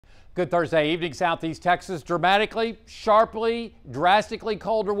Good Thursday evening, Southeast Texas. Dramatically, sharply, drastically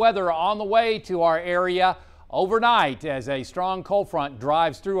colder weather on the way to our area overnight as a strong cold front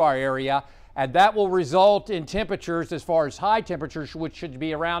drives through our area. And that will result in temperatures as far as high temperatures, which should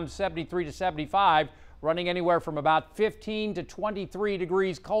be around 73 to 75, running anywhere from about 15 to 23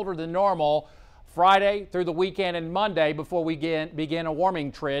 degrees colder than normal Friday through the weekend and Monday before we begin a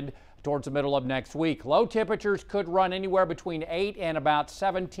warming trend towards the middle of next week. Low temperatures could run anywhere between 8 and about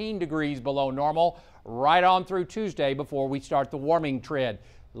 17 degrees below normal right on through Tuesday before we start the warming trend.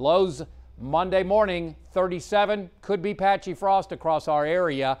 Lows Monday morning 37, could be patchy frost across our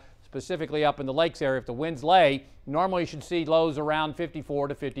area, specifically up in the lakes area. If the winds lay, normally you should see lows around 54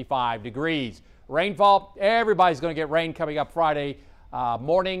 to 55 degrees. Rainfall, everybody's going to get rain coming up Friday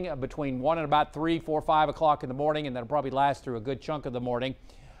morning between 1 and about 3, 4, 5 o'clock in the morning, and that'll probably last through a good chunk of the morning.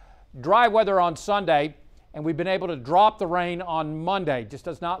 Dry weather on Sunday, and we've been able to drop the rain on Monday. Just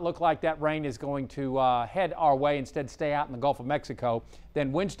does not look like that rain is going to head our way, instead stay out in the Gulf of Mexico.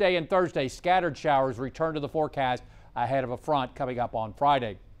 Then Wednesday and Thursday, scattered showers return to the forecast ahead of a front coming up on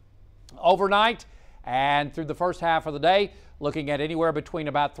Friday. Overnight and through the first half of the day, looking at anywhere between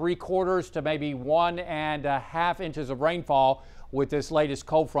about 3/4 to maybe 1.5 inches of rainfall with this latest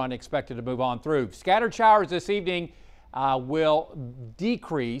cold front expected to move on through. Scattered showers this evening will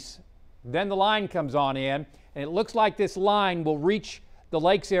decrease. Then the line comes on in, and it looks like this line will reach the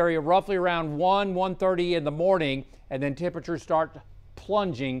lakes area roughly around 1:30 in the morning, and then temperatures start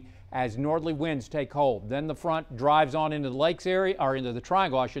plunging as northerly winds take hold. Then the front drives on into the lakes area, or into the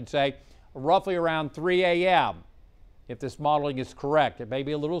triangle, I should say, roughly around 3 a.m. if this modeling is correct. It may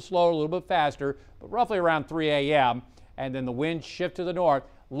be a little slower, a little bit faster, but roughly around 3 a.m. And then the winds shift to the north.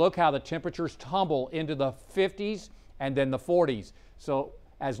 Look how the temperatures tumble into the 50s and then the 40s. So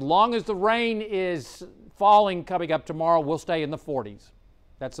as long as the rain is falling coming up tomorrow, we'll stay in the 40s.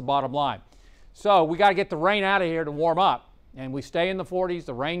 That's the bottom line. So we got to get the rain out of here to warm up, and we stay in the 40s.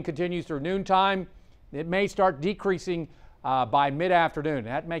 The rain continues through noontime. It may start decreasing by mid-afternoon.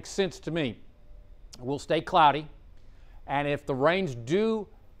 That makes sense to me. We'll stay cloudy, and if the rains do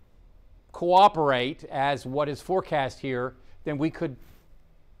cooperate as what is forecast here, then we could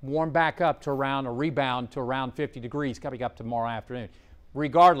warm back up to around a rebound to around 50 degrees coming up tomorrow afternoon.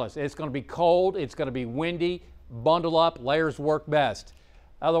 Regardless, it's going to be cold, it's going to be windy. Bundle up, layers work best.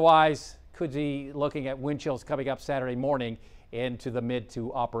 Otherwise, could be looking at wind chills coming up Saturday morning into the mid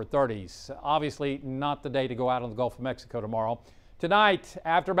to upper 30s. Obviously not the day to go out on the Gulf of Mexico tomorrow. Tonight,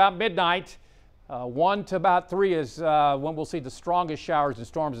 after about midnight, 1 to about 3 is when we'll see the strongest showers and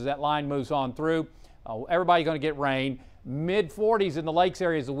storms as that line moves on through. Everybody going to get rain. Mid-40s in the lakes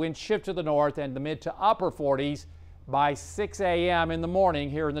area as the winds shift to the north, and the mid to upper 40s by 6 a.m. in the morning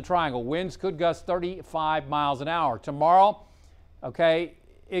here in the triangle. Winds could gust 35 miles an hour. Tomorrow, okay,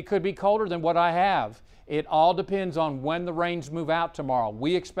 it could be colder than what I have. It all depends on when the rains move out tomorrow.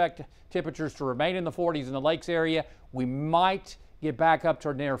 We expect temperatures to remain in the 40s in the lakes area. We might get back up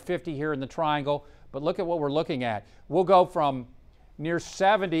to near 50 here in the triangle, but look at what we're looking at. We'll go from near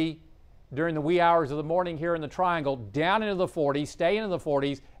 70 during the wee hours of the morning here in the triangle, down into the 40s, stay into the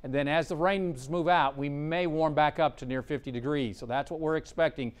 40s, and then as the rains move out, we may warm back up to near 50 degrees. So that's what we're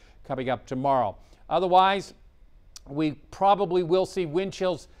expecting coming up tomorrow. Otherwise, we probably will see wind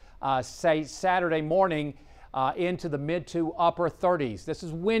chills, say Saturday morning, into the mid to upper 30s. This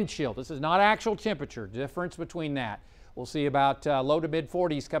is wind chill. This is not actual temperature. Difference between that. We'll see about low to mid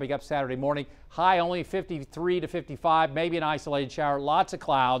 40s coming up Saturday morning. High only 53 to 55, maybe an isolated shower, lots of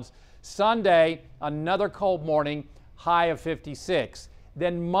clouds. Sunday, another cold morning, high of 56.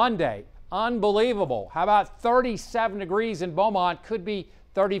 Then Monday, unbelievable. How about 37 degrees in Beaumont? Could be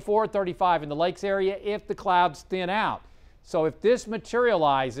 34, 35 in the lakes area if the clouds thin out. So if this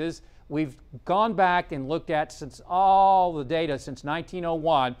materializes, we've gone back and looked at since all the data since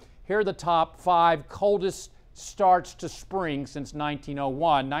 1901. Here are the top 5 coldest starts to spring since 1901.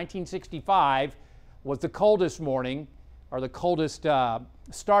 1965 was the coldest morning, or the coldest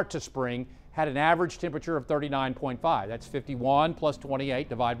start to spring, had an average temperature of 39.5. That's 51 plus 28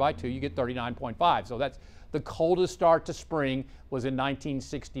 divided by 2, you get 39.5. So that's the coldest start to spring was in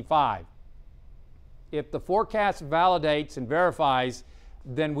 1965. If the forecast validates and verifies,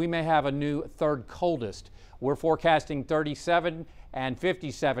 then we may have a new third coldest. We're forecasting 37 and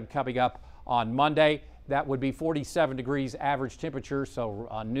 57 coming up on Monday. That would be 47 degrees average temperature, so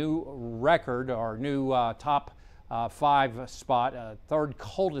a new record or new top 5 spot, third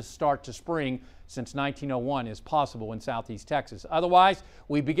coldest start to spring since 1901 is possible in Southeast Texas. Otherwise,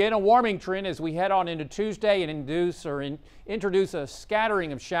 we begin a warming trend as we head on into Tuesday and introduce a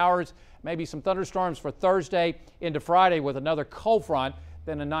scattering of showers, maybe some thunderstorms for Thursday into Friday with another cold front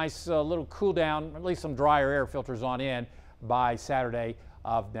then a nice little cool down, at least some drier air filters on in by Saturday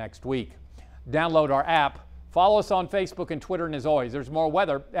of next week. Download our app. Follow us on Facebook and Twitter, and as always, there's more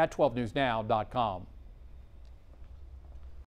weather at 12newsnow.com.